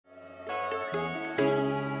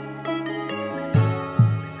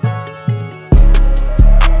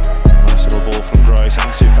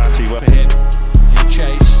close Ansu Fati for him. He'll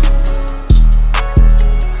chase.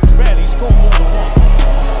 Rarely scored more than one.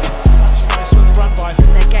 That's a nice little run by.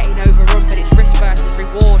 They're getting overrun, but it's risk versus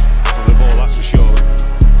reward. from the ball, that's for sure.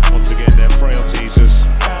 Once again, their frailties just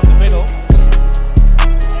Down the middle.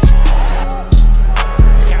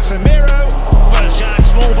 Casemiro. Jack,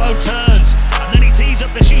 small boat turns, and then he tees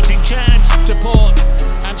up the shooting chance. To Port,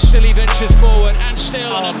 and still he ventures forward, and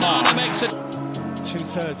still Onana makes it.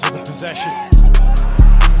 2/3 of the possession.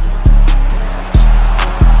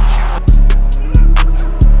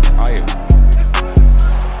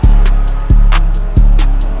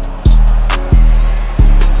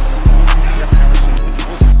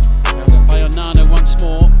 By Onana once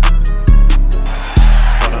more.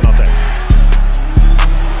 Onana.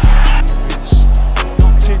 It's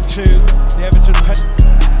knocked into the Everton pen.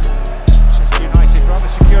 Manchester United rather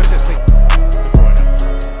circuitously.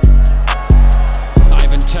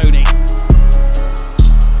 Ivan Toney.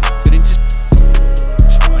 Good into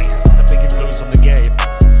He has had a big influence on the game.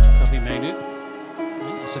 Kobe Mainu.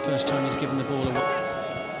 It's the first time he's given the ball away.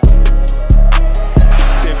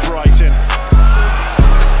 Give Brighton.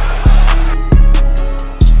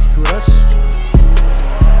 Kuras.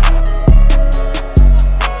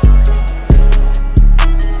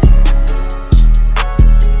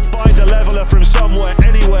 Find a leveller from somewhere,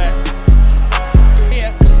 anywhere.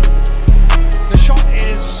 Here. The shot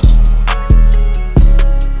is.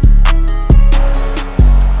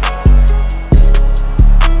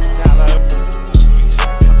 Dallo. It's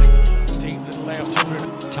coming. Steam little layoff to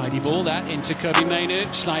him. Tidy ball that into Kobe Mainu,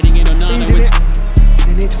 sliding in Onana Needing with. it.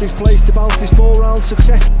 He needs this place to bounce this ball round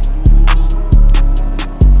success.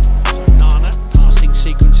 Onana. Passing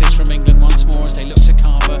sequences from England once more as they look to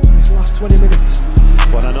Carver. This last 20 minutes.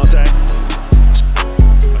 Onana.